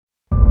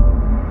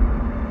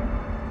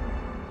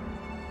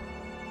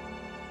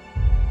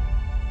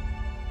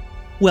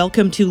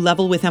Welcome to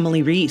Level with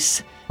Emily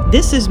Reese.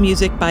 This is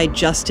music by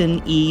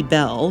Justin E.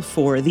 Bell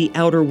for The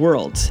Outer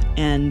Worlds,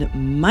 and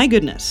my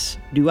goodness,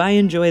 do I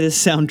enjoy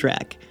this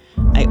soundtrack.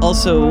 I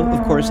also,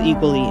 of course,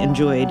 equally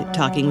enjoyed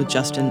talking with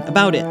Justin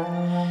about it.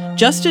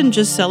 Justin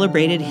just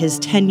celebrated his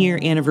 10-year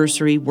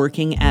anniversary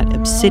working at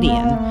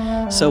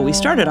Obsidian, so we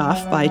started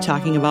off by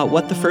talking about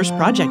what the first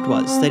project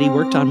was that he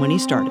worked on when he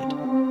started.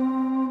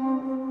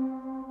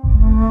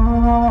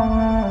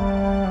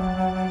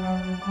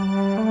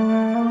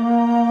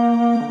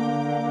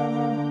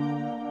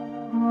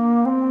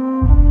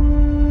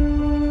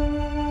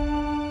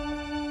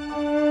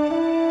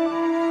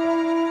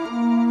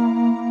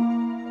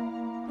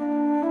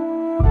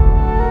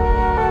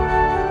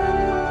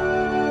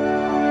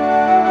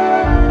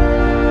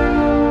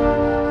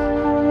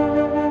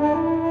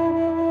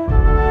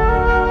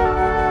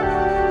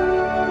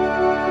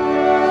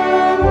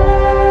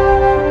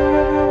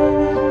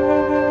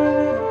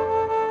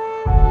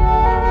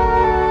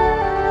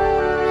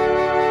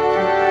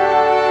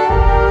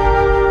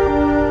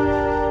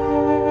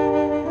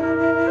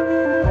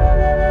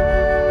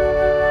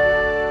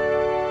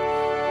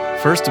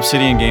 First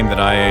Obsidian game that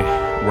I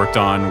worked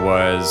on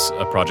was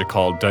a project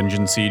called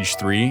Dungeon Siege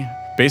 3.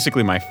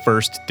 Basically, my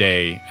first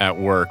day at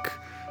work,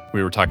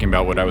 we were talking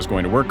about what I was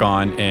going to work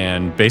on,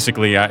 and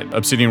basically,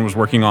 Obsidian was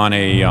working on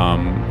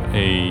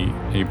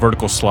a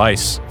vertical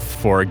slice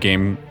for a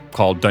game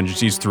called Dungeon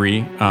Siege 3,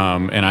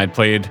 and I'd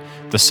played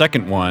the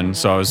second one,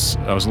 so I was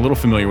a little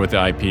familiar with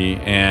the IP,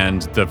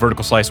 and the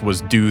vertical slice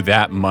was due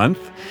that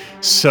month,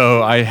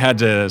 so I had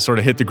to sort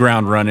of hit the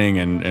ground running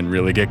and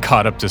really get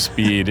caught up to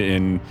speed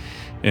in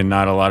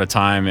not a lot of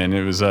time, and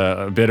it was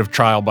a bit of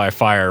trial by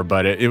fire,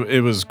 but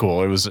it was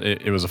cool. It was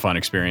a fun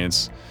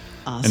experience.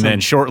 Awesome. And then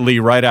shortly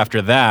right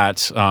after that,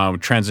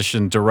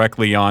 transitioned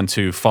directly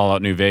onto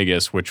Fallout New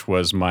Vegas, which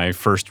was my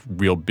first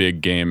real big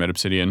game at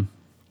Obsidian.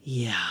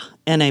 Yeah,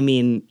 and I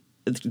mean,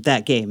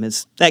 that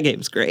game's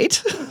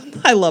great.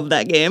 I love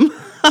that game.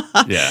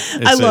 Yeah,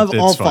 I love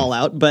all fun.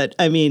 Fallout, but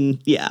I mean,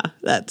 yeah,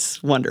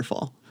 that's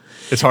wonderful.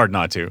 It's hard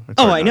not to.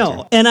 I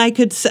know. And I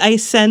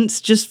sense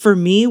just for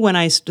me when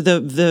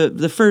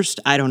the first,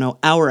 I don't know,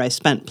 hour I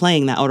spent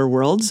playing The Outer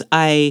Worlds,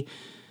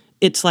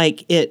 it's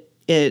like it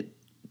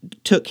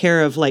took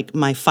care of like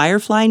my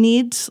Firefly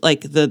needs,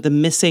 like the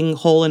missing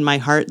hole in my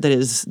heart that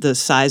is the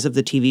size of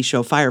the TV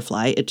show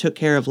Firefly. It took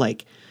care of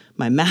like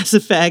my Mass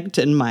Effect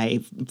and my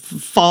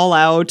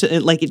Fallout.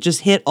 Like it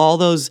just hit all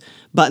those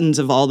buttons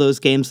of all those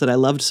games that I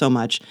loved so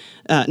much,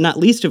 not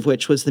least of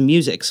which was the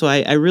music. So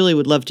I really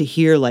would love to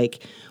hear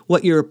like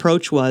what your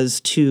approach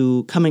was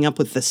to coming up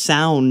with the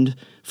sound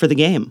for the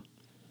game.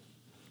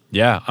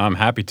 Yeah, I'm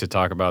happy to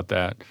talk about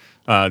that.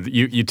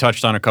 You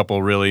touched on a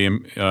couple really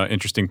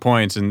interesting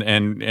points, and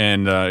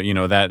you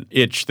know, that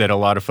itch that a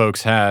lot of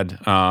folks had,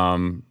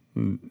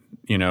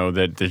 you know,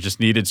 that they just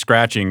needed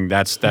scratching.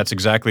 That's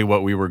exactly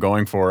what we were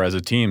going for as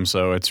a team.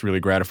 So it's really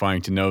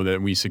gratifying to know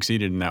that we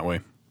succeeded in that way.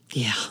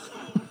 Yeah.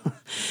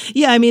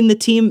 Yeah, I mean the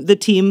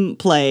team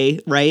play,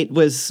 right,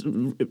 was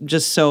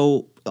just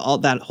so all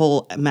that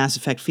whole Mass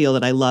Effect feel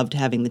that I loved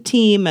having the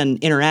team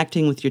and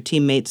interacting with your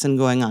teammates and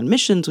going on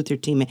missions with your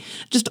teammate,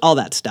 just all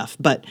that stuff.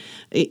 But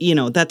you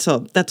know, that's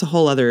a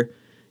whole other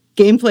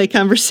gameplay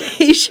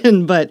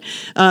conversation. But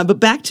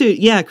back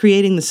to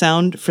creating the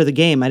sound for the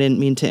game. I didn't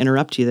mean to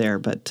interrupt you there,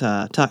 but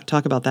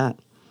talk about that.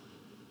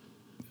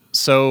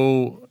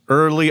 So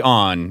early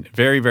on,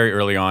 very very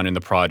early on in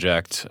the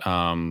project,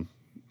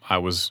 I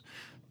was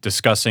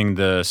discussing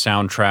the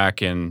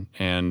soundtrack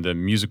and the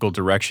musical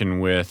direction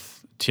with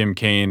Tim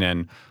Kaine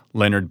and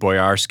Leonard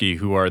Boyarsky,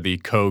 who are the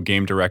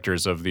co-game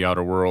directors of The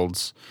Outer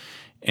Worlds.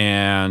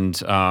 And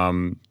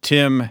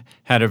Tim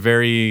had a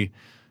very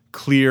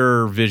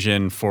clear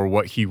vision for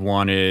what he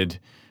wanted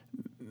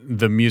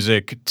the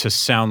music to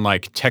sound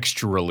like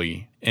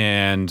texturally.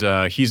 And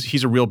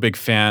he's a real big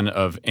fan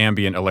of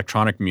ambient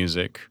electronic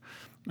music,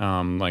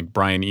 like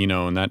Brian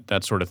Eno and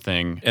that sort of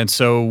thing. And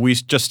so we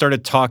just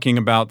started talking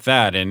about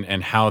that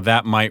and how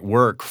that might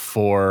work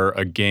for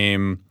a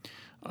game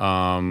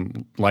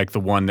like the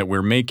one that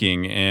we're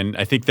making. And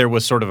I think there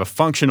was sort of a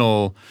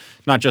functional,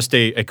 not just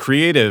a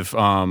creative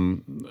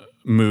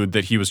mood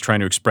that he was trying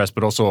to express,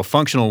 but also a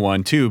functional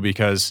one too,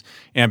 because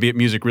ambient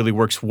music really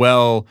works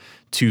well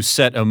to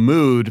set a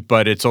mood,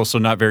 but it's also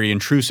not very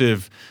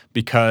intrusive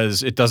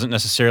because it doesn't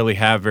necessarily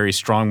have very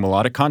strong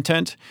melodic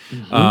content.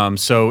 Mm-hmm.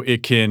 So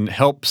it can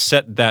help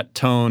set that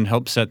tone,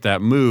 help set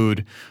that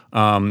mood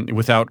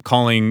without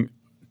calling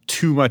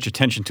too much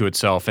attention to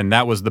itself. And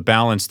that was the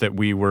balance that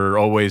we were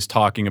always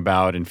talking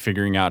about and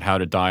figuring out how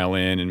to dial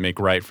in and make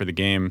right for the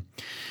game.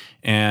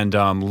 And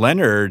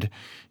Leonard,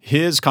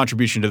 his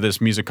contribution to this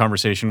music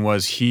conversation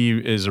was he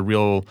is a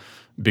real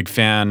big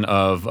fan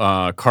of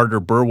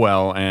Carter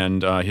Burwell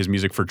and his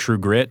music for True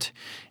Grit.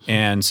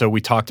 And so we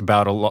talked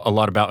about a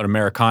lot about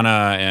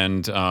Americana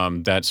and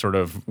that sort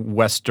of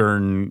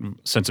Western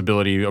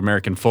sensibility,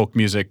 American folk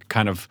music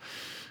kind of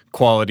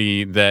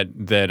quality that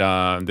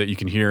you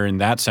can hear in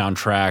that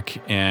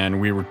soundtrack, and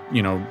we were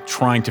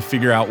trying to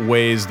figure out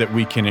ways that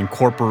we can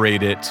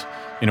incorporate it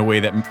in a way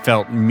that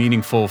felt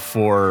meaningful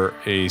for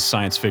a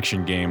science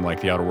fiction game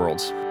like The Outer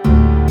Worlds.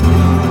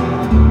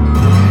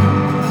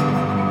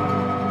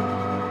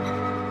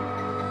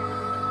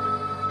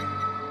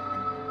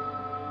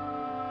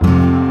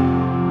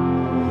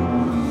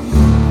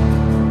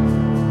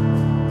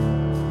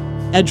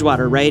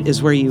 Edgewater, right,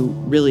 is where you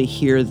really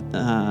hear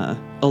a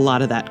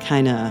lot of that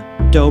kind of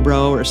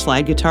dobro or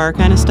slide guitar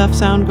kind of stuff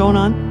sound going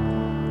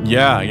on.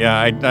 Yeah.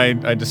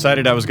 I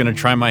decided I was going to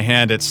try my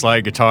hand at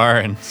slide guitar,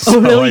 and so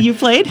really? You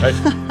played?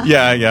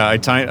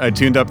 I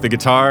tuned up the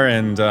guitar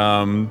and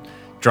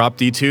dropped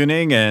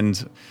detuning,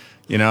 and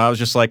I was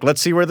just like, let's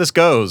see where this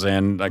goes,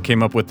 and I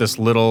came up with this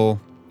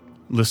little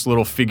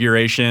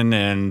figuration,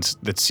 and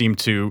that seemed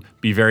to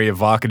be very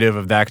evocative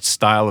of that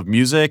style of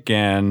music,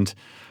 and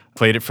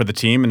played it for the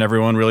team, and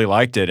everyone really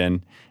liked it,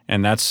 and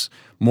that's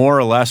more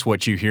or less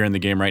what you hear in the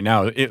game right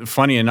now.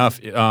 Funny enough,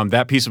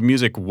 that piece of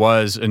music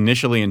was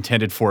initially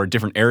intended for a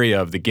different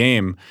area of the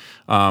game.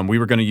 We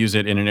were going to use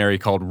it in an area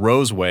called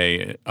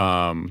Roseway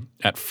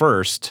at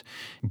first,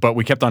 but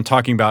we kept on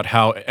talking about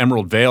how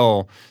Emerald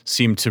Vale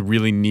seemed to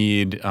really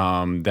need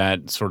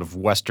that sort of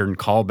Western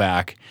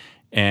callback,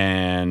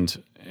 and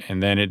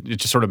then it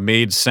just sort of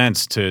made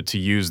sense to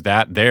use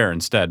that there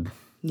instead.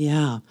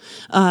 Yeah.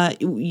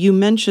 You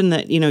mentioned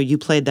that, you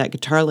played that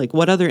guitar lick.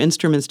 What other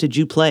instruments did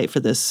you play for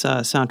this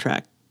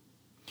soundtrack?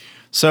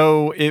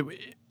 So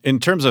in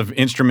terms of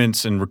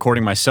instruments and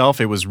recording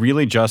myself, it was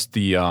really just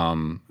the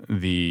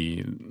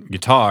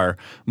guitar,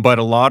 but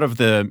a lot of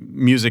the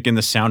music in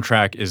the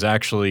soundtrack is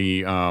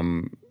actually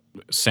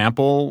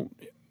sample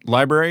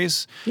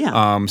libraries.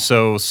 Yeah.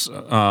 So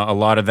a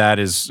lot of that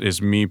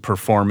is me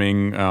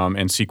performing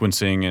and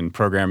sequencing and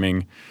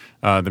programming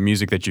the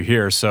music that you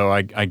hear. So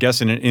I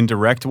guess in an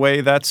indirect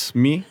way, that's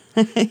me.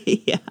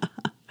 Yeah.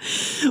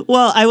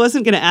 Well, I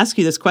wasn't going to ask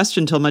you this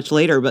question until much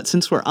later, but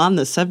since we're on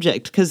the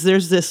subject, because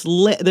there's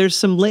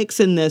some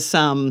licks in this,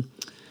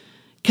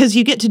 because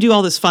you get to do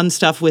all this fun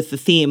stuff with the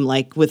theme,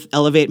 like with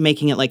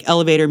making it like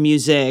elevator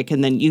music,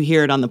 and then you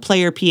hear it on the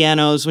player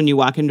pianos when you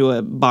walk into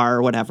a bar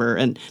or whatever,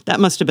 and that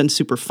must have been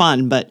super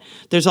fun. But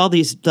there's all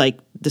these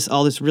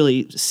all this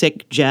really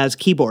sick jazz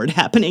keyboard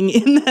happening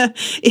in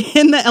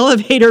the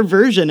elevator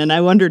version, and I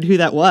wondered who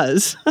that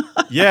was.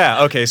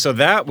 Yeah, okay, so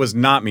that was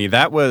not me.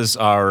 That was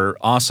our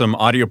awesome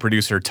audio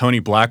producer, Tony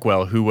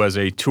Blackwell, who was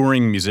a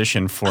touring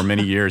musician for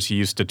many years. He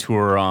used to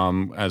tour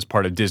as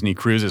part of Disney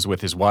Cruises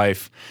with his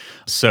wife.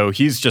 So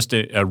he's just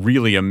a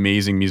really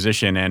amazing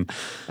musician,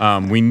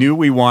 and we knew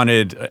we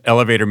wanted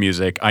elevator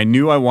music. I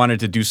knew I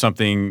wanted to do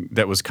something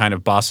that was kind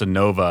of bossa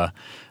nova,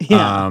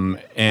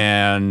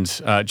 and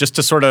just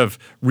to sort of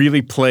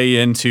really play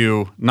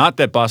into, not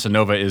that bossa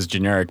nova is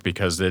generic,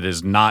 because it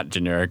is not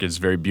generic. It's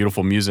very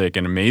beautiful music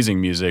and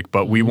amazing music,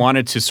 but we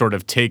wanted to sort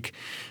of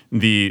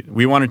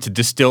we wanted to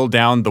distill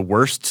down the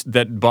worst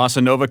that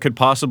bossa nova could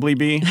possibly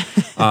be,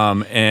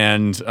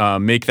 and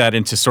make that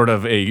into sort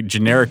of a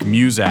generic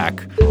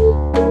muzak.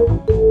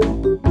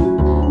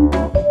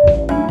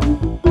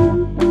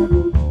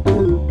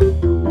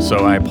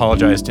 So I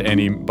apologize to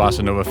any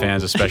bossa nova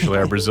fans, especially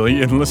our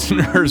Brazilian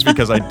listeners,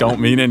 because I don't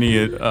mean any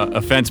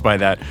offense by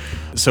that.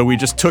 So we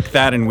just took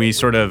that and we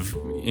sort of,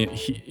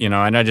 and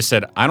I just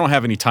said, I don't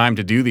have any time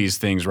to do these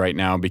things right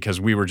now, because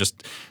we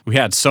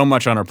had so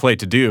much on our plate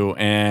to do.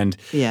 And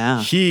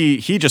he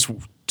just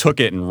took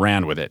it and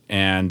ran with it,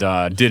 and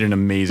did an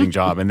amazing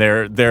job. And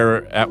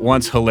they're at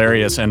once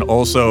hilarious and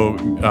also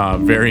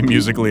very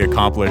musically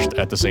accomplished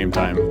at the same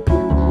time.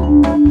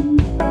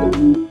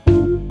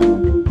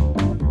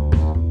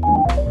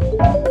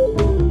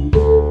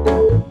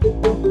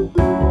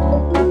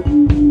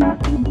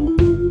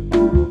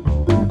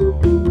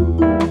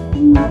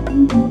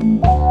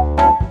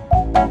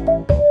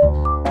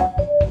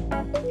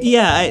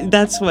 Yeah,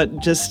 that's what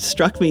just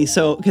struck me.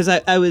 So, because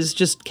I was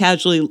just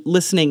casually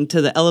listening to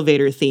the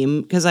elevator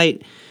theme, because I,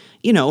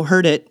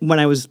 heard it when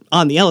I was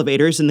on the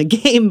elevators in the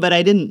game, but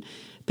I didn't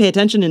pay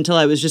attention until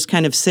I was just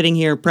kind of sitting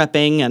here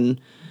prepping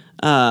and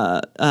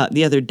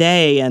the other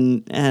day,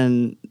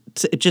 and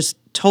it just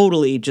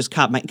totally just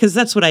caught because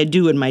that's what I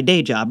do in my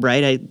day job,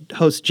 right? I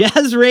host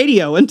jazz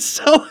radio, and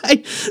so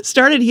I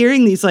started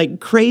hearing these like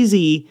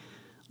crazy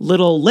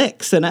little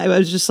licks, and I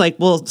was just like,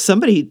 well,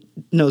 somebody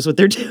knows what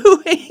they're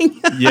doing.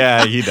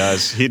 Yeah, he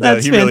does. He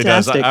That's really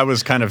does. fantastic. I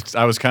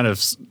was kind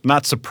of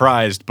not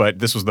surprised, but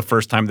this was the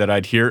first time that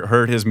I'd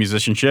heard his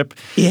musicianship.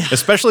 Yeah.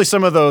 Especially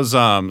some of those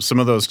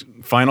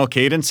final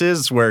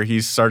cadences where he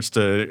starts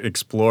to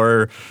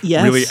explore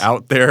really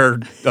out there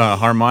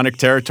harmonic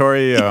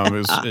territory. It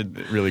was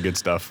really good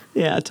stuff.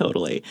 Yeah,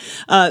 totally.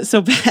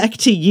 So back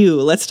to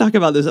you. Let's talk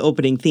about this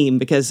opening theme,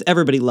 because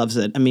everybody loves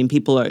it. I mean,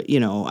 people are,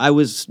 I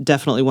was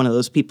definitely one of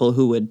those people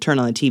who would turn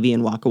on the TV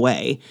and walk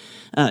away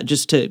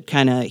just to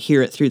kind of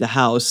hear it through the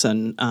house,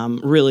 and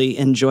really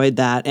enjoyed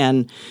that.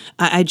 And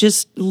I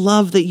just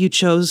love that you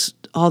chose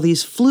all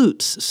these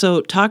flutes.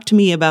 So talk to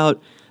me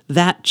about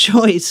that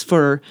choice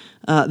for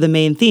the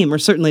main theme, or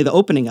certainly the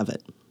opening of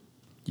it.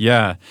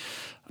 Yeah.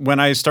 When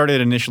I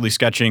started initially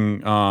sketching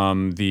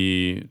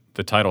the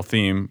title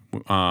theme,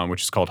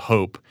 which is called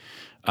Hope,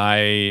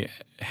 I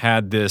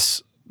had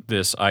this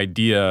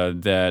idea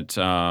that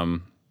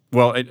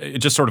it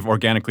just sort of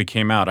organically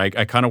came out.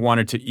 I kind of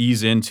wanted to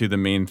ease into the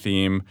main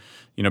theme,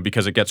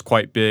 because it gets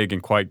quite big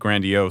and quite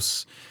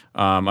grandiose.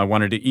 I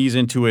wanted to ease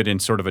into it in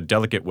sort of a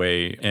delicate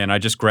way, and I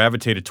just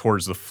gravitated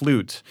towards the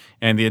flute.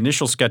 And the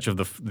initial sketch of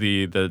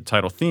the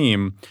title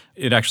theme,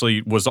 it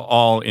actually was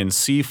all in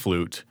C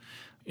flute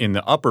in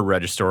the upper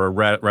register, or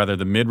rather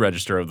the mid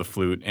register of the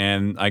flute.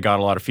 And I got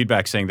a lot of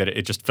feedback saying that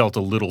it just felt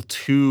a little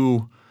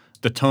too,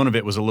 the tone of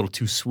it was a little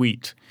too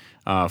sweet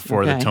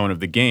for the tone of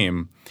the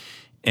game.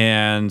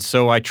 And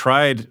so I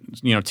tried,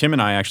 Tim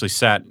and I actually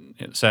sat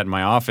in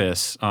my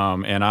office,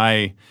 and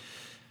I,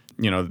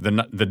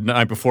 the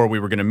night before we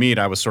were going to meet,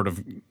 I was sort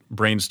of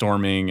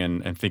brainstorming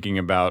and thinking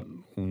about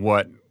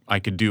what I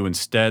could do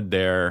instead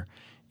there.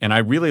 And I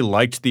really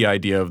liked the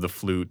idea of the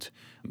flute,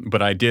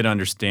 but I did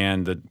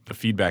understand the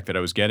feedback that I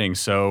was getting.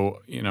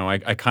 So,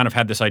 I kind of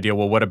had this idea,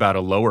 well, what about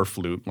a lower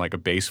flute, like a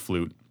bass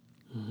flute?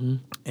 Mm-hmm.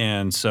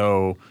 And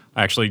so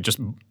I actually just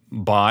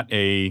bought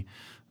a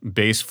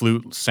bass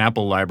flute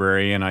sample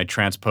library, and I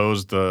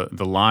transposed the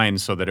line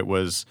so that it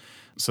was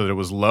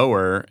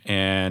lower,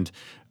 and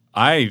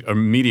I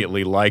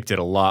immediately liked it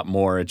a lot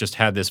more. It just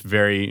had this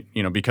very,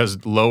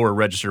 because lower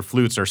register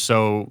flutes are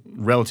so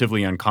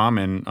relatively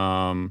uncommon.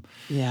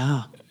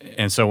 Yeah.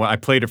 And so I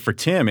played it for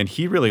Tim, and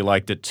he really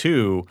liked it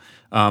too.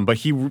 But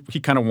he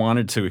kind of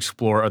wanted to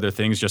explore other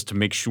things just to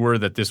make sure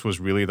that this was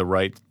really the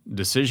right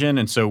decision.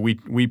 And so we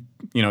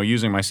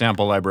using my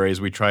sample libraries,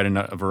 we tried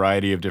a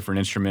variety of different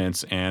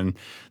instruments, and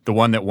the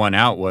one that won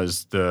out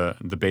was the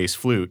bass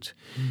flute.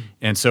 Mm.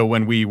 And so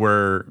when we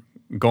were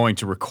going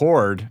to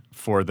record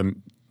for the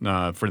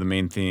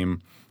main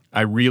theme,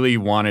 I really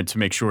wanted to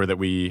make sure that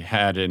we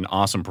had an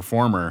awesome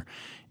performer.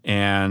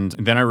 And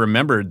then I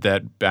remembered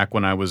that back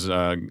when I was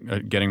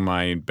getting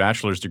my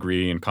bachelor's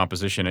degree in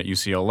composition at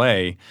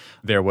UCLA,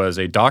 there was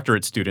a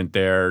doctorate student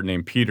there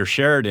named Peter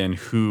Sheridan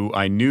who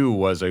I knew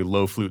was a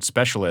low flute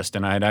specialist.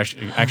 And I had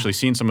actually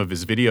seen some of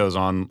his videos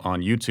on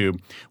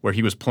YouTube where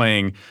he was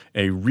playing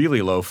a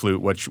really low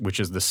flute, which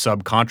is the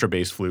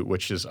sub-contrabass flute,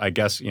 which is, I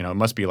guess, it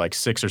must be like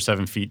 6 or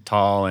 7 feet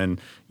tall.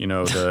 And,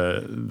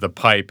 the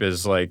pipe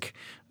is like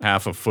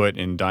half a foot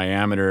in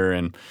diameter,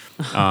 and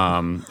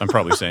I'm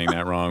probably saying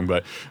that wrong,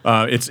 but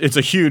it's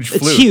a huge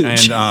flute.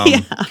 It's huge.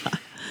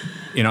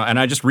 And and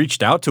I just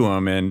reached out to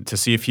him and to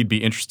see if he'd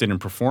be interested in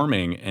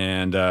performing,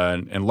 and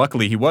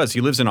luckily he was.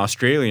 He lives in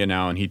Australia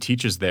now, and he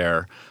teaches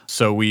there.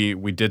 So we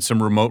did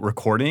some remote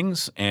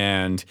recordings,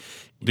 and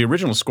the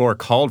original score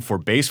called for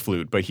bass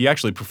flute, but he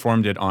actually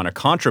performed it on a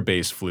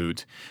contrabass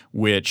flute,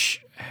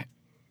 which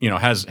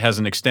has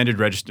an extended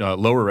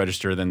lower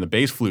register than the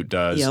bass flute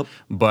does. Yep.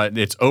 But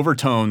its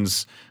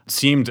overtones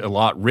seemed a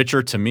lot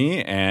richer to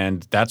me,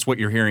 and that's what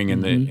you're hearing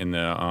in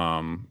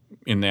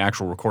the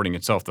actual recording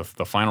itself,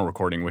 the final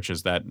recording, which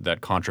is that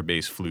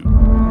contrabass flute.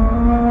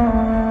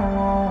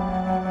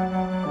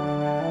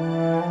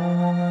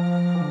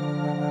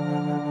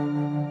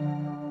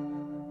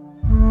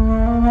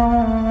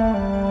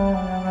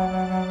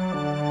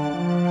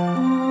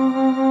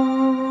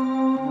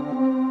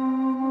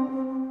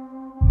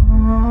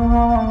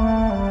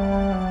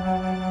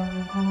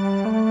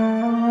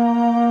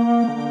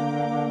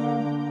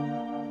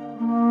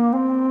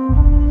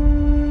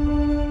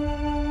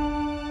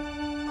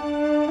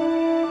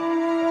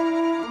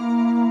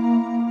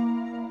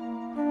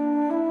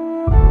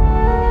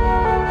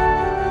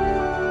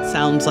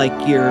 Sounds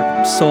like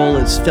your soul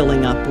is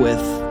filling up with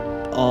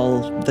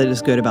all that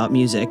is good about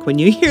music. When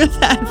you hear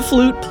that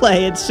flute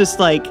play, it's just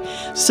like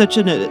such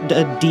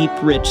a deep,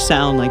 rich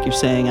sound, like you're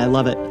saying. I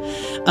love it.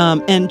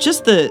 And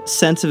just the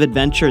sense of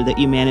adventure that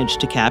you managed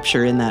to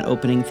capture in that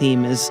opening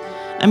theme is,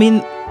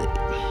 I'm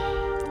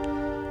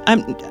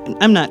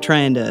not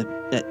trying to,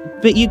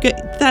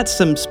 but that's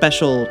some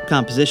special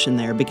composition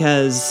there,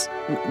 because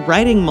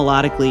writing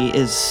melodically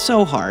is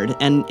so hard,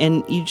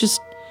 and you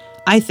just,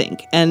 I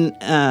think, and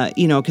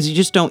because you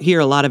just don't hear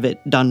a lot of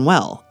it done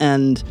well,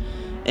 and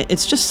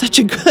it's just such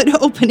a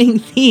good opening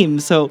theme.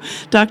 So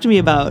talk to me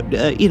about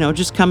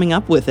just coming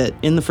up with it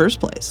in the first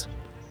place.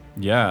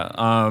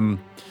 Yeah,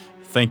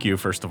 thank you.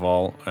 First of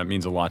all, it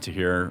means a lot to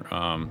hear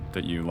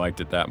that you liked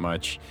it that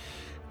much.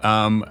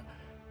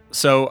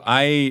 So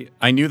I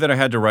knew that I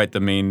had to write the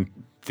main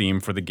theme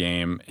for the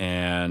game,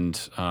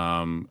 and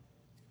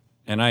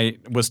I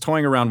was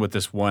toying around with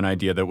this one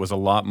idea that was a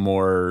lot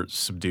more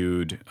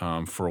subdued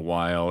for a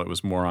while. It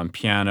was more on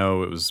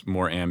piano. It was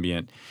more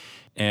ambient.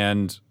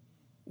 And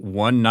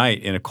one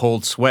night in a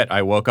cold sweat,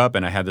 I woke up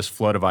and I had this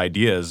flood of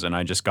ideas, and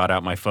I just got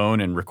out my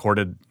phone and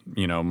recorded,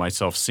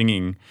 myself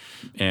singing,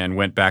 and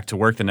went back to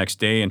work the next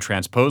day and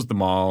transposed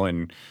them all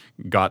and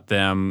got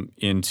them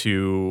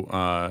into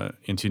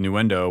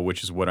Nuendo,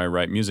 which is what I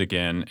write music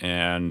in,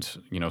 and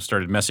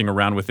started messing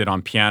around with it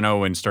on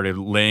piano and started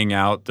laying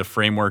out the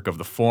framework of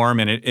the form,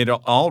 and it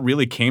all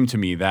really came to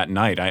me that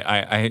night.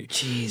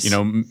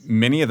 Jeez.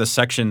 Many of the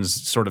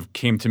sections sort of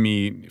came to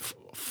me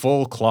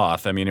full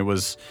cloth. I mean, it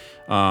was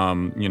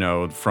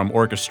from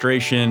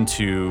orchestration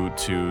to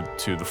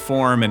the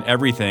form and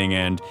everything,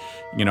 and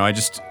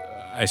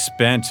I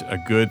spent a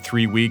good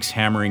 3 weeks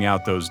hammering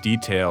out those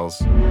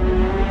details.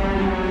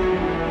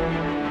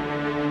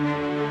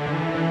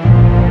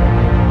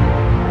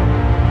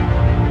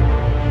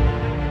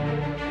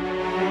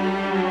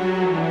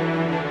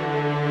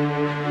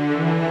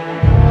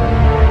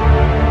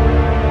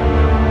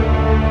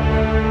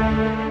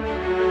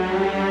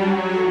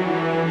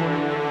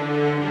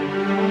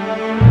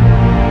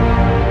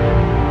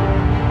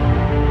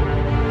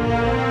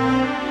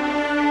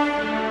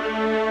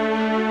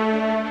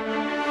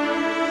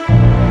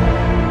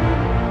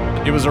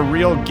 It was a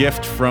real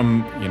gift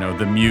from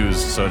the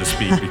muse, so to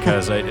speak,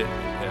 because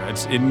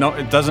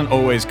it doesn't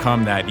always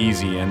come that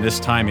easy, and this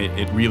time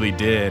it really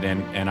did,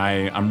 and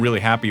I'm really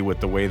happy with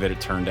the way that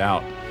it turned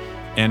out.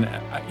 And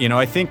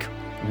I think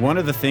one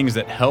of the things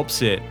that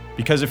helps it,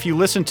 because if you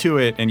listen to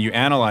it and you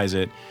analyze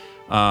it,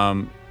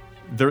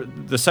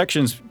 the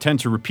sections tend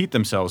to repeat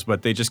themselves,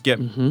 but they just get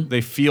they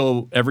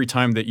feel every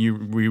time that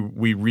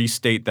we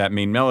restate that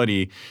main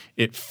melody,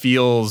 it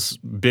feels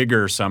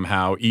bigger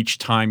somehow each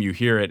time you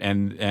hear it,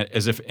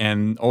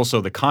 and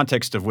also the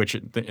context of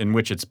in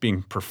which it's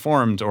being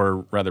performed,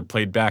 or rather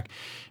played back,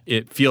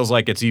 it feels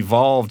like it's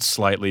evolved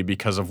slightly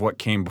because of what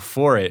came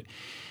before it.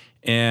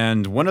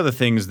 And one of the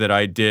things that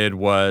I did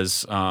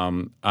was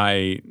the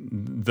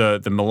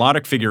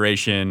melodic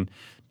figuration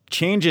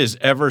changes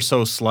ever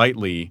so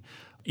slightly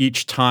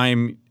each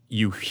time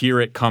you hear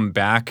it come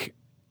back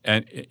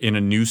in a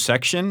new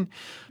section.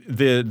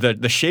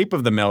 The shape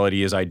of the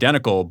melody is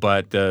identical,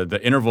 but the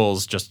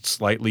intervals just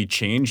slightly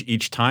change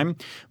each time.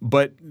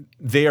 But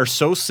they are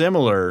so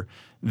similar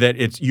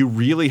that you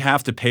really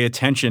have to pay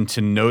attention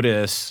to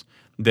notice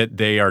that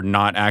they are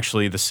not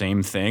actually the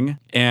same thing.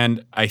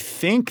 And I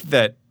think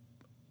that,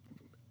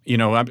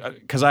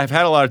 because I've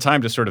had a lot of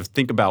time to sort of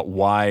think about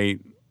why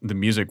the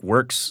music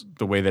works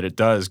the way that it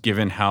does,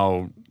 given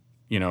how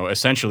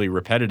essentially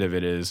repetitive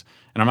it is.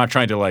 And I'm not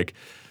trying to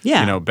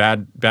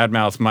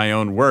badmouth my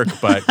own work,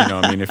 but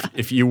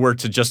if you were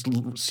to just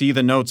see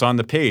the notes on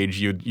the page,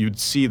 you'd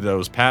see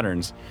those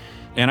patterns.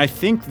 And I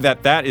think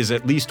that is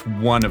at least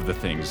one of the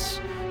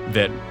things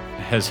that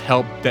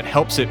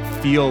helps it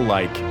feel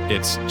like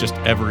it's just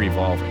ever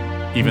evolving,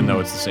 even though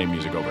it's the same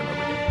music over and over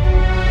again.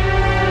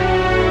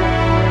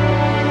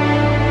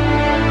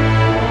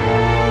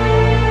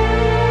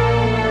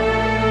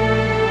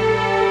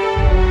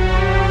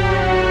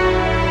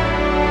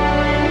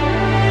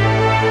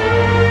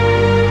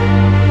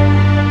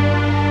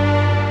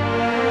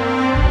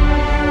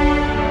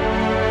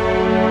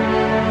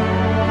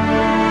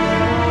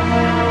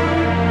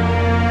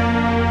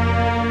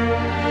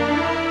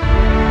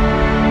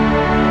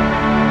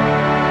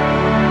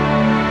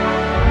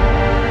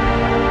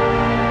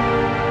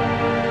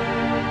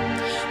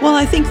 Well,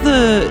 I think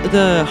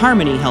the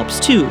harmony helps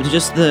too.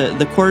 Just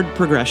the chord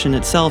progression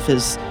itself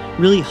is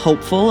really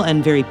hopeful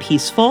and very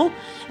peaceful.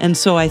 And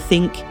so I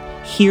think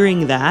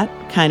hearing that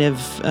kind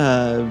of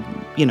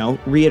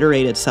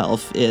reiterate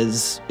itself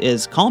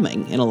is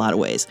calming in a lot of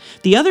ways.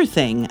 The other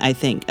thing, I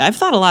think, I've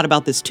thought a lot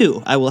about this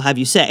too, I will have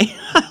you say.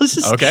 I've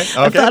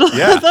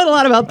thought a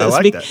lot about this.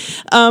 I like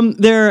that.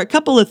 There are a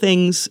couple of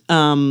things,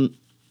 a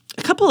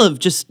couple of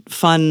just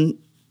fun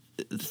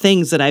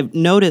things that I've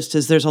noticed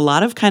is there's a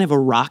lot of kind of a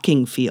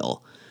rocking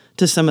feel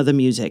to some of the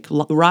music,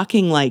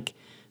 rocking like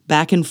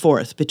back and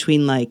forth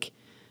between like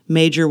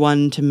major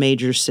 1 to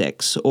major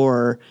 6,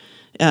 or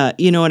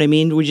you know what I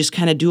mean? We just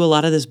kind of do a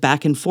lot of this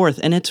back and forth,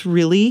 and it's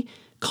really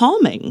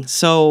calming.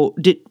 So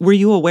were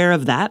you aware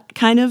of that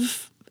kind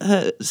of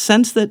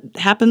sense that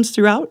happens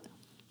throughout?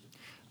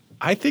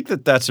 I think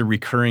that's a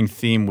recurring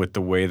theme with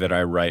the way that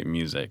I write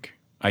music.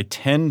 I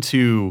tend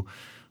to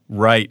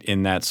write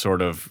in that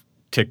sort of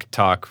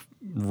tick-tock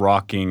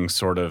rocking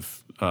sort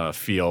of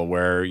feel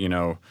where,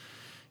 my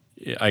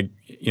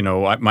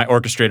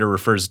orchestrator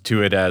refers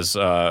to it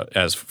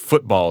as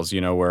footballs,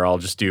 where I'll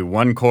just do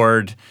one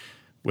chord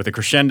with a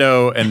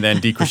crescendo and then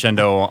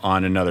decrescendo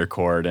on another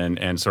chord,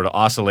 and sort of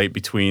oscillate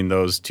between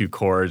those two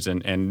chords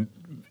and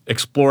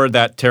explore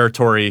that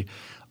territory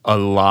a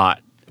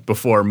lot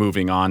before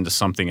moving on to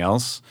something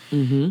else.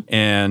 Mm-hmm.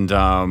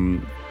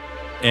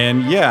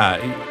 And yeah,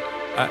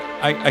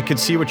 I could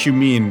see what you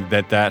mean,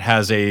 that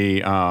has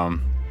a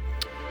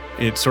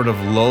it sort of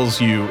lulls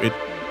you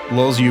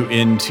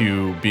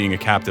into being a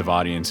captive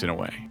audience in a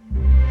way.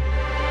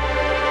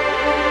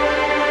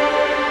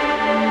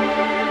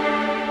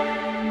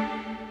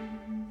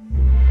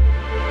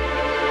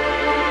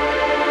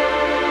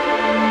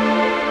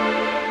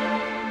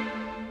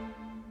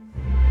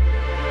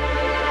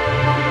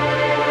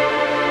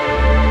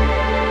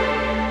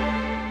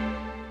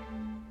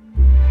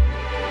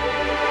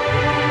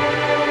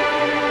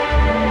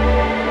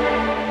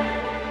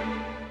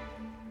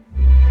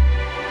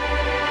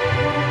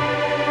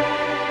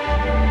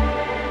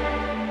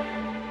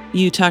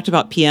 You talked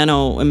about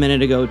piano a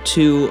minute ago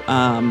too,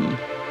 and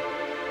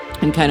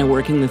kind of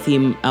working the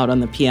theme out on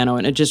the piano,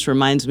 and it just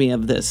reminds me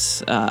of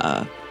this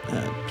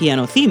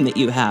piano theme that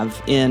you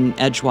have in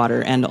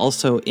Edgewater and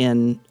also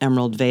in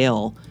Emerald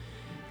Vale.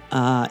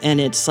 And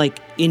it's like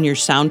in your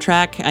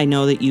soundtrack, I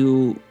know that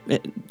you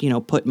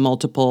put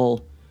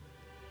multiple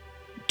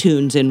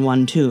tunes in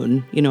one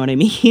tune. You know what I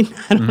mean?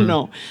 I don't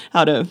know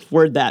how to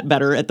word that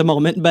better at the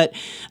moment, but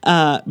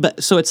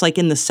so it's like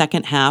in the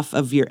second half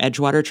of your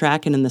Edgewater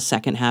track and in the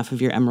second half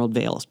of your Emerald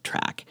Vale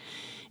track.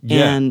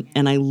 Yeah.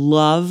 And I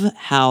love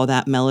how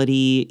that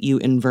melody, you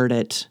invert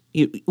it.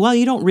 You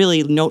don't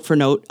really note for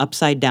note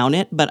upside down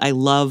it, but I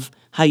love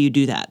how you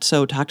do that.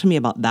 So talk to me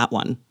about that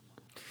one.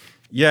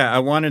 Yeah, I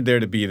wanted there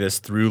to be this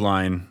through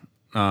line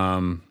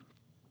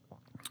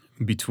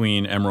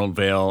between Emerald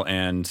Vale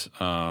and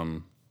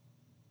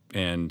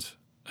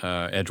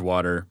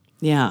Edgewater.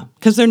 Yeah,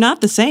 because they're not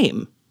the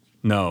same.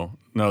 No,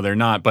 they're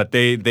not. But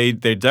they're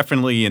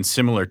definitely in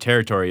similar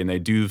territory, and they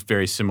do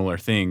very similar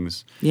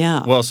things.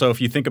 Yeah. Well, so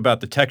if you think about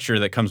the texture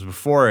that comes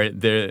before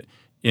it,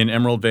 in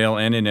Emerald Vale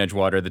and in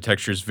Edgewater, the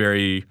texture is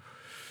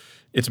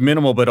it's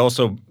minimal, but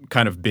also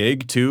kind of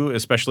big too.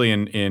 Especially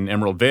in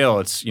Emerald Vale,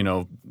 it's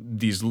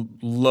these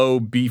low,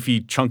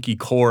 beefy, chunky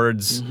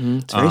chords. Mm-hmm.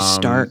 It's very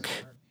stark.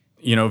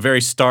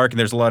 Very stark. And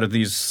there's a lot of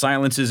these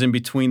silences in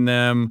between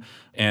them,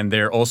 and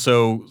they're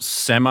also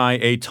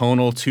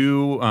semi-atonal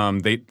too.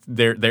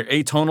 They're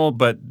atonal,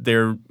 but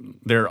they're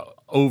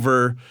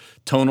over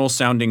tonal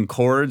sounding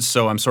chords.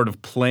 So I'm sort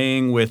of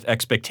playing with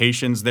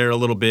expectations there a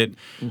little bit,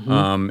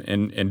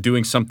 and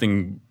doing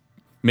something,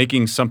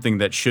 making something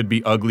that should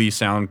be ugly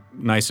sound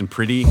nice and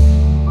pretty.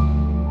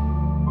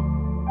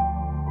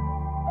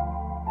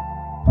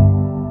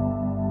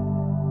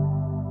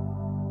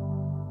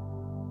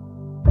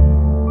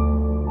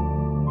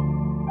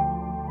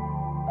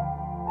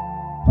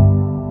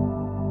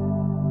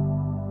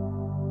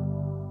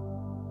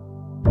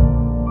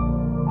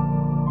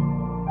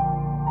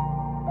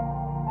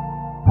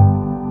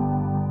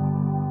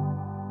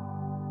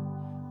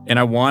 And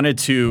I wanted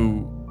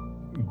to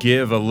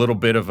give a little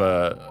bit of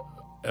a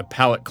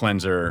palate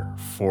cleanser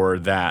for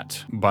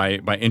that by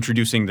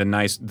introducing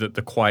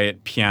the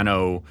quiet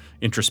piano,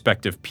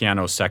 introspective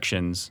piano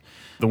sections.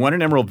 The one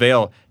in Emerald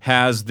Vale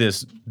has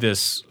this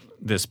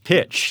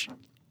pitch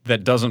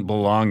that doesn't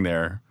belong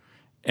there,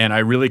 and I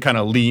really kind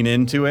of lean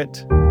into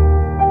it.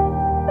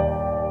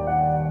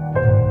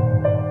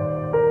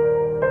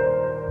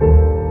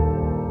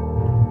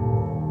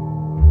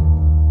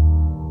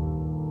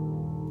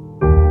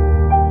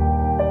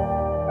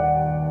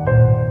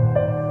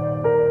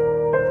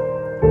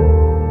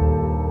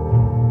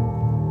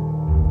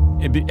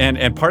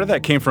 And part of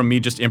that came from me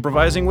just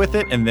improvising with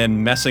it and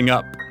then messing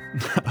up.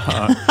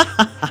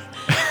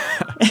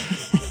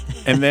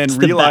 And then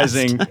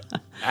realizing,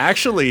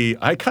 actually,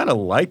 I kind of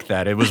like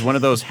that. It was one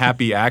of those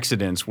happy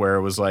accidents where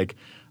it was like,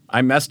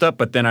 I messed up,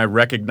 but then I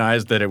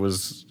recognized that it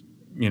was,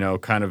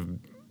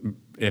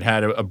 it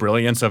had a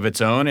brilliance of its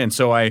own. And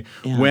so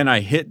when I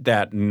hit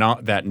that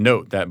note,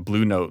 that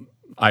blue note,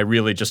 I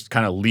really just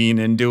kind of lean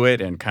into it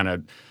and kind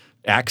of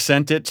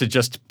accent it to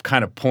just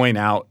kind of point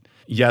out,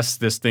 yes,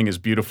 this thing is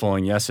beautiful,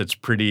 and yes, it's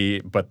pretty,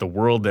 but the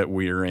world that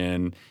we're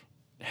in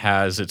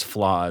has its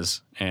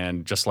flaws,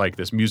 and just like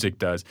this music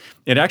does.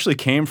 It actually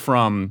came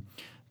from,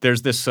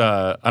 there's this,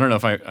 I don't know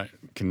if I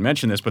can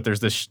mention this, but there's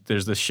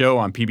this show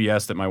on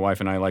PBS that my wife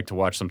and I like to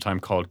watch sometime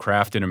called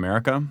Craft in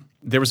America.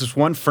 There was this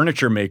one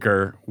furniture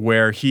maker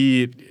where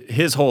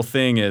his whole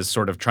thing is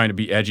sort of trying to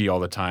be edgy all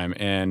the time,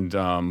 and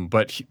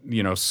but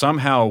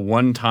somehow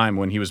one time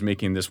when he was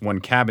making this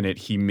one cabinet,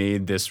 he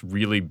made this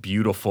really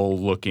beautiful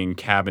looking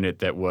cabinet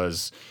that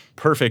was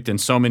perfect in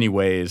so many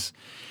ways,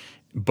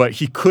 but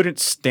he couldn't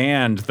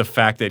stand the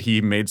fact that he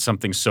made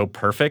something so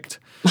perfect.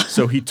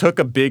 So he took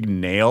a big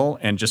nail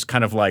and just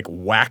kind of like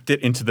whacked it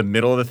into the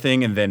middle of the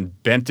thing and then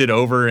bent it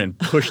over and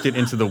pushed it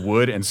into the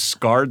wood and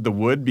scarred the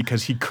wood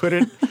because he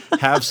couldn't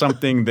have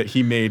something that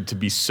he made to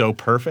be so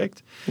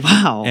perfect.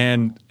 Wow.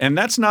 And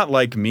that's not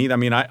like me. I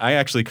mean, I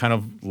actually kind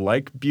of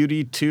like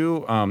beauty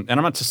too. And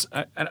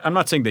I'm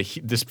not saying that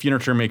this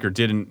furniture maker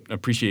didn't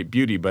appreciate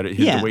beauty, but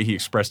the way he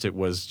expressed it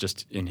was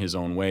just in his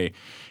own way.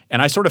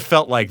 And I sort of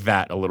felt like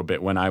that a little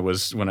bit when I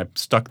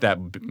stuck that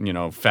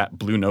fat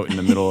blue note in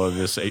the middle of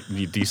this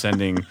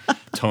descending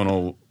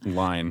tonal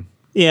line.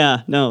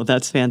 Yeah, no,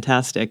 that's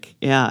fantastic.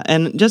 Yeah,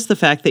 and just the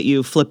fact that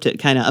you flipped it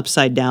kind of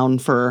upside down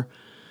for,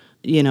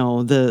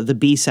 the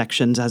B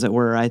sections, as it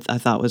were, I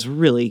thought was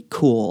really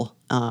cool,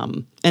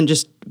 and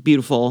just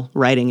beautiful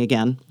writing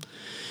again.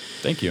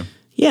 Thank you.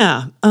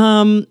 Yeah.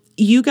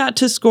 You got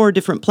to score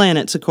different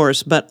planets, of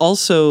course, but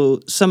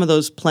also some of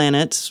those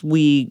planets,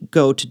 we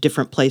go to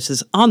different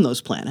places on those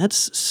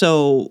planets.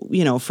 So,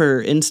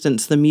 for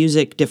instance, the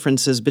music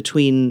differences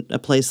between a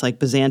place like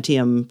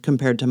Byzantium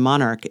compared to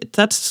Monarch,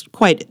 that's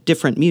quite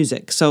different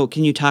music. So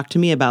can you talk to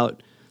me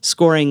about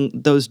scoring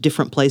those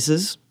different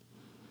places?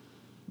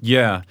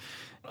 Yeah.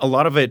 A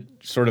lot of it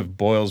sort of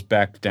boils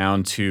back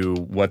down to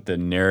what the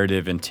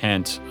narrative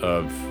intent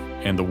of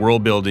the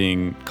world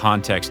building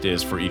context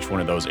is for each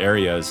one of those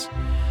areas,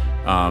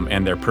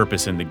 and their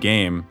purpose in the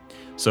game.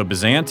 So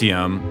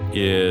Byzantium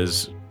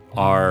is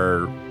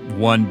our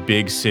one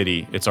big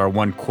city. It's our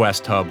one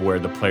quest hub where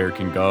the player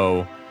can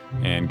go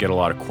and get a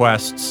lot of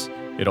quests.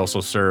 It also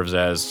serves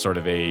as sort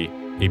of a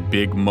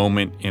big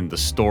moment in the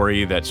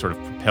story that sort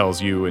of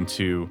propels you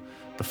into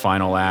the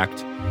final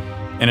act.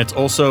 And it's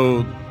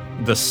also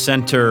the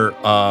center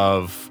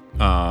of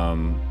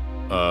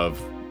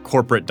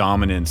corporate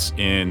dominance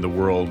in the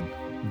world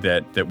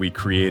that we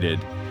created.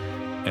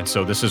 And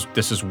so this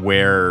is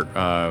where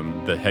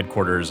the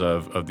headquarters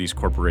of these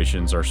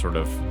corporations are sort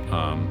of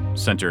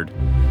centered.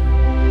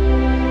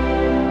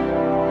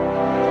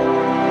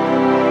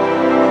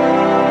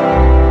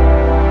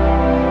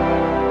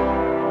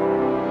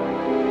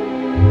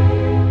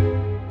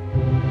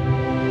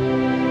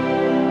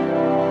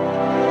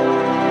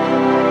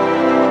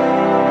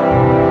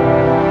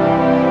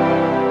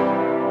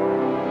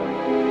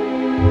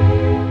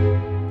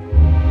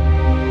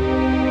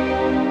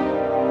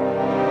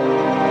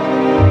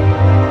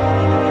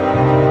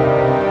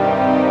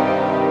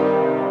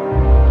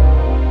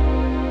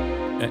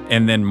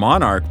 And then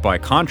Monarch, by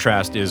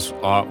contrast, is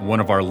one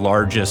of our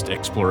largest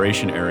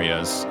exploration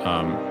areas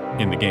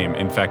in the game.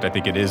 In fact, I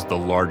think it is the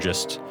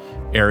largest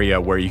area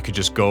where you could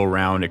just go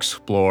around,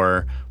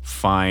 explore,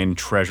 find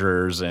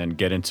treasures, and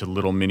get into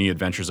little mini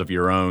adventures of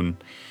your own.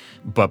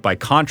 But by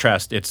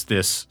contrast, it's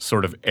this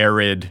sort of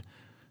arid,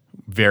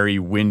 very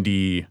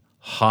windy,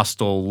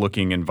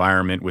 hostile-looking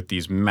environment with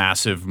these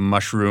massive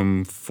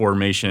mushroom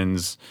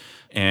formations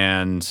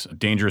and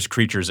dangerous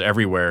creatures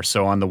everywhere.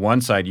 So on the one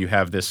side, you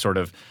have this sort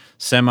of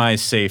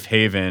semi-safe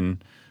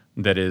haven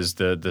that is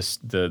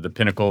the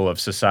pinnacle of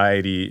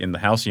society in the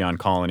Halcyon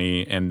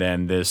colony, and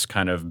then this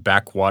kind of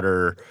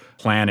backwater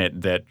planet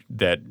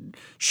that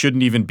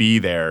shouldn't even be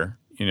there,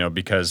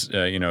 because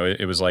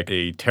it was like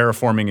a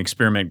terraforming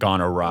experiment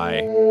gone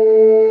awry.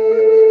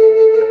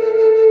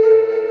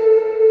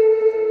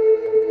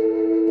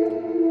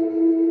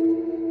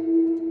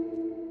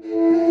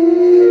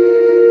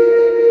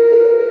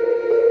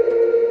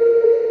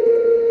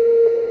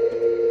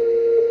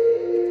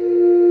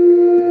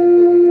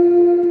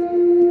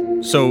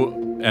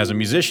 So as a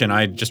musician,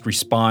 I just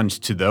respond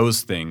to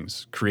those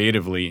things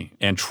creatively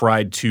and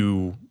tried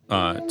to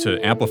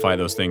amplify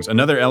those things.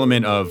 Another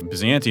element of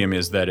Byzantium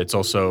is that it's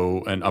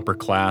also an upper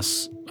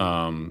class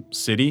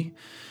city.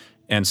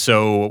 And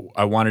so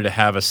I wanted to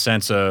have a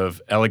sense of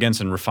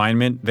elegance and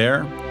refinement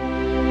there.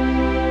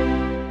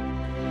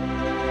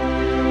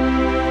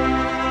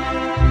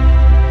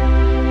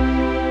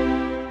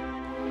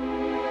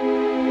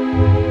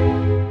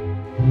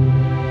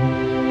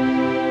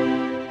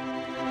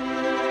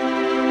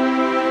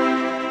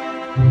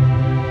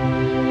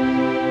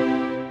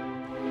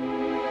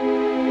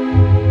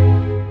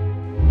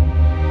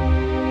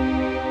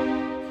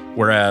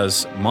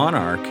 Whereas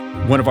Monarch,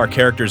 one of our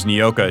characters,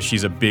 Nyoka,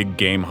 she's a big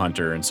game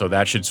hunter, and so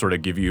that should sort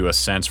of give you a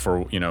sense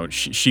for,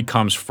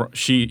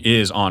 she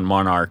is on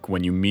Monarch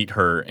when you meet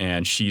her,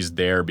 and she's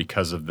there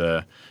because of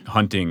the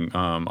hunting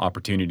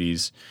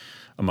opportunities,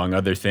 among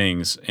other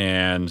things.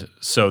 And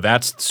so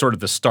that's sort of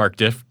the stark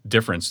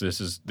difference.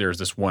 There's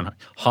this one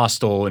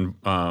hostile and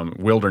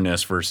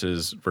wilderness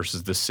versus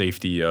the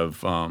safety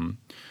of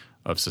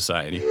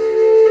society.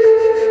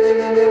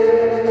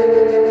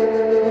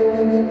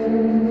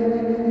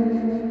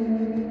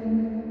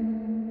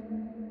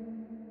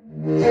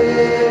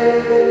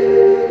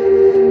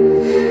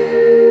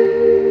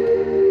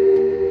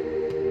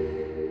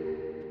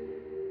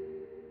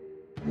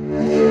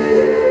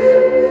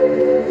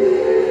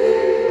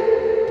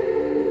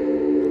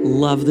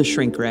 Love the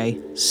shrink ray.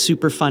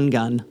 Super fun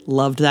gun.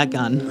 Loved that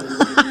gun.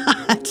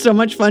 So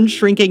much fun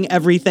shrinking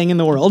everything in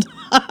the world.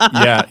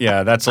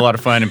 Yeah, that's a lot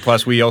of fun. And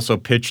plus, we also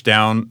pitch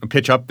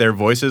up their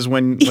voices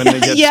when they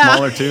get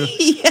smaller too.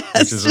 Yes,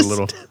 which is a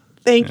little.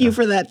 Thank you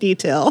for that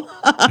detail.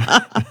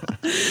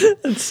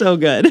 That's so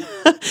good.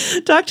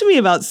 Talk to me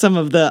about some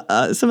of the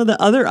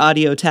other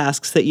audio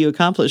tasks that you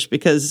accomplished,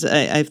 because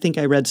I think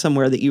I read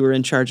somewhere that you were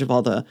in charge of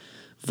all the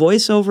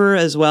voiceover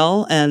as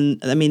well. And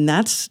I mean,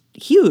 that's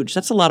huge.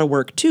 That's a lot of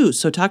work too.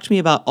 So talk to me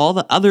about all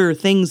the other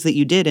things that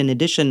you did in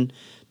addition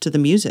to the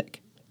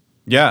music.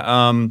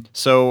 Yeah.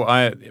 So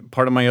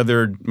part of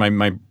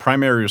my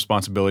primary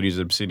responsibilities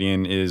at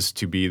Obsidian is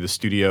to be the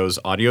studio's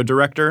audio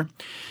director.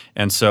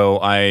 And so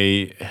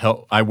I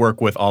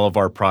work with all of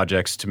our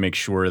projects to make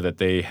sure that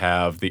they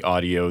have the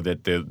audio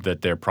that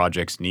their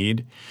projects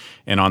need.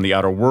 And on the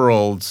Outer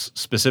Worlds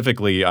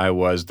specifically, I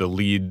was the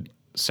lead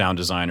sound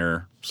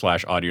designer /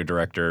 audio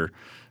director.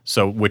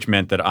 So, which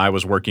meant that I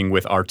was working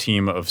with our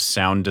team of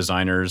sound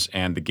designers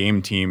and the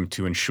game team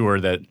to ensure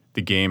that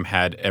the game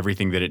had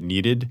everything that it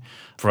needed,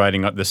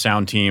 providing the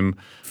sound team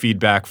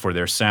feedback for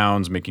their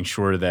sounds, making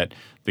sure that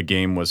the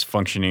game was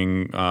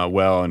functioning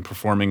well and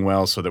performing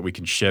well so that we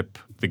can ship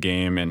the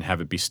game and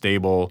have it be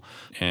stable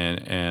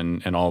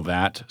and all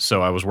that.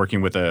 So I was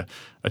working with a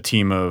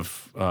team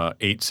of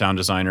 8 sound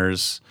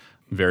designers,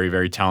 very,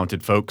 very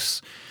talented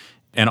folks.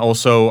 And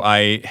also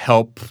I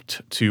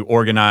helped to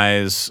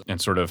organize and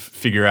sort of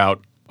figure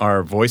out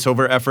our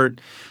voiceover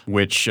effort,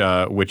 which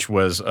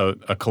was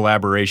a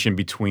collaboration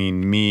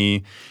between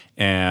me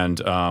and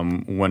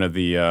one of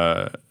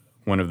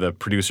the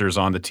producers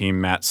on the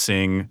team, Matt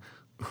Singh,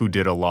 who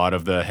did a lot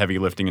of the heavy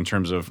lifting in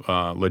terms of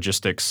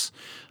logistics,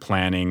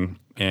 planning,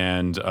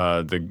 and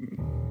the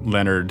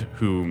Leonard,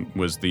 who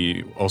was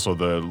also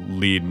the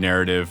lead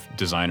narrative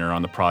designer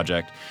on the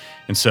project.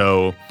 And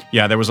so,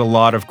 yeah, there was a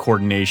lot of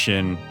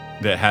coordination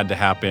that had to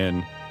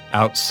happen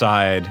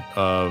outside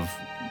of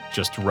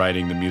just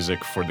writing the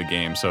music for the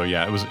game. So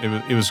yeah,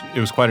 it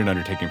was quite an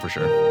undertaking for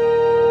sure.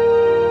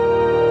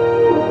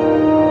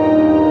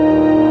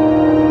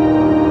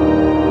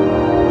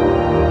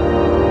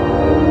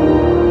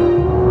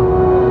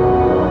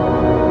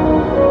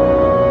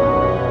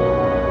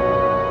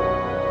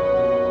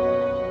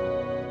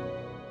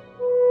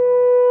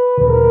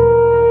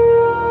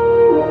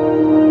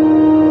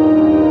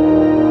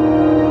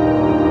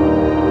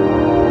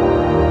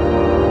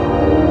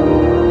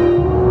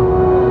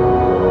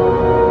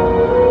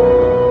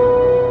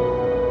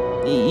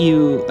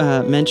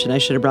 Mentioned, I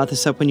should have brought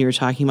this up when you were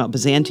talking about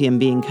Byzantium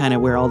being kind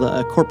of where all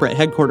the corporate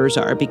headquarters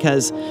are,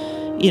 because,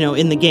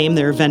 in the game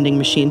there are vending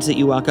machines that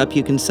you walk up,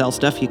 you can sell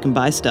stuff, you can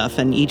buy stuff,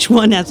 and each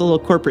one has a little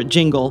corporate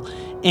jingle,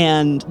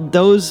 and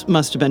those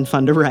must have been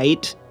fun to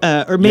write,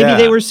 or maybe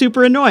they were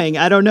super annoying.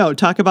 I don't know.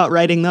 Talk about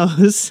writing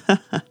those.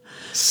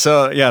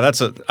 So yeah,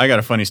 I got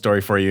a funny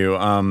story for you.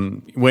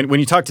 When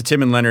you talk to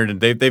Tim and Leonard,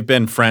 they've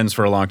been friends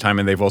for a long time,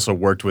 and they've also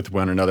worked with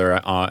one another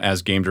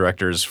as game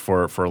directors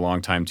for a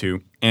long time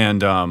too.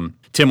 And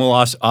Tim will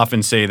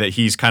often say that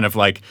he's kind of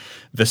like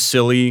the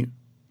silly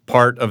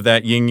part of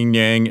that yin and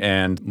yang,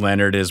 and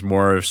Leonard is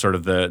more of sort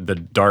of the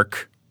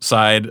dark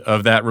side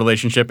of that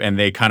relationship, and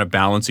they kind of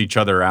balance each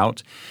other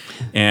out.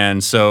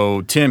 And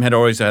so Tim had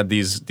always had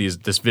this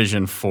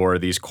vision for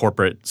these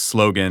corporate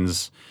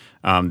slogans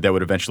that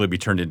would eventually be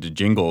turned into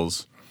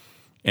jingles.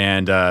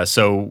 And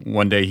so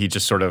one day he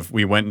just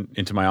we went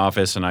into my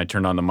office and I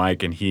turned on the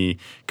mic and he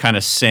kind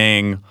of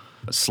sang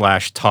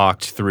 /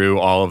 talked through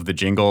all of the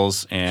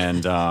jingles.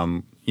 And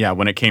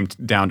when it came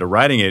down to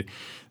writing it,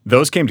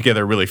 those came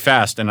together really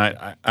fast. And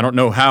I don't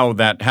know how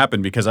that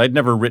happened because I'd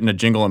never written a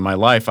jingle in my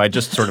life. I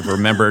just sort of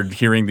remembered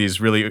hearing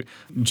these really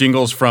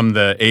jingles from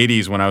the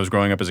 80s when I was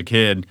growing up as a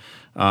kid.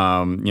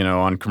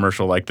 On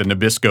commercial, like the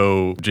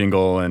Nabisco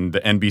jingle and the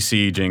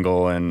NBC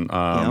jingle, and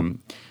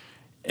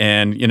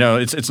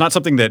it's not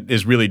something that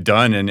is really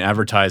done in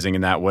advertising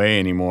in that way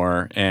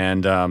anymore.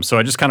 And so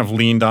I just kind of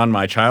leaned on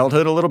my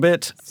childhood a little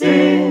bit.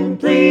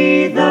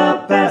 Simply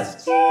the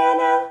best.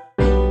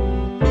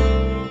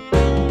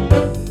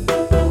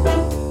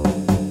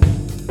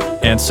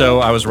 And so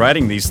I was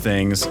writing these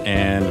things,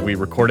 and we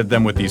recorded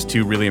them with these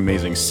two really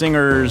amazing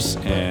singers,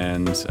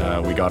 and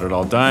we got it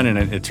all done,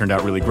 and it turned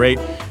out really great.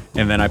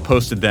 And then I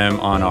posted them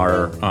on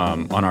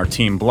our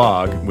team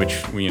blog, which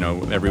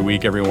every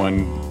week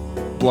everyone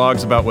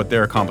blogs about what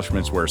their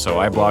accomplishments were. So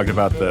I blogged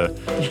about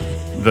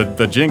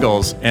the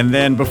jingles, and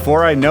then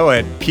before I know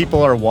it,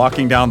 people are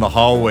walking down the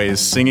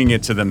hallways singing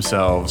it to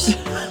themselves.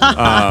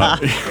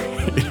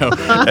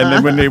 And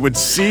then when they would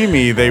see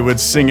me, they would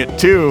sing it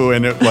too,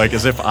 and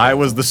as if I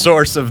was the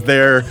source of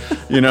their,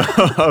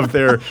 of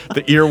the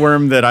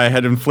earworm that I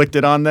had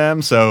inflicted on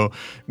them. So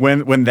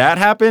when that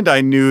happened,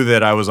 I knew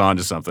that I was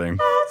onto something.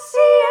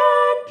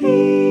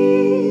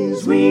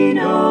 We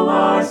know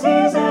ours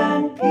is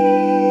and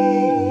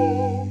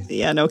peace.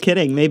 Yeah, no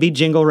kidding. Maybe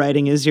jingle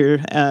writing is your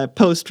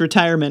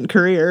post-retirement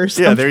career or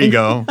something. Yeah, there you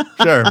go.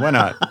 Sure, why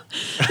not?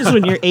 Just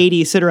when you're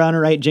 80, sit around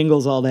and write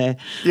jingles all day.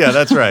 Yeah,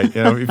 that's right.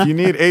 If you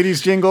need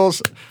 80s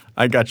jingles,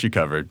 I got you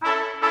covered.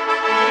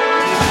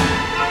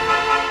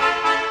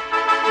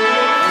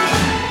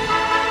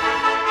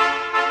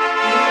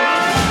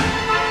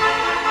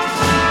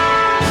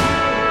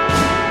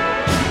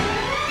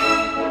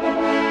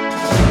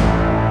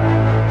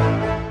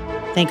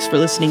 Thanks for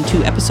listening to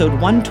episode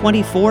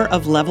 124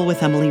 of Level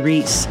with Emily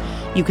Reese.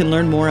 You can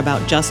learn more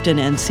about Justin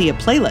and see a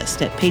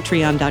playlist at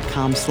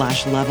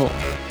patreon.com/level.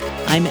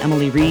 I'm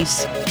Emily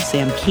Reese.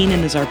 Sam Keenan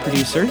is our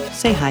producer.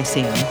 Say hi,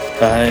 Sam.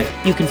 Hi.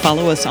 You can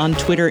follow us on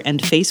Twitter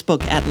and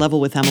Facebook at Level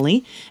with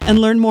Emily and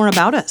learn more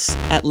about us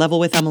at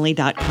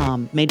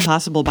levelwithemily.com, made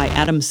possible by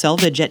Adam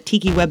Selvage at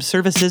Tiki Web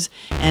Services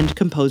and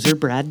composer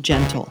Brad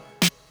Gentle.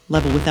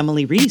 Level with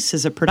Emily Reese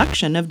is a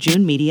production of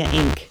June Media,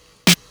 Inc.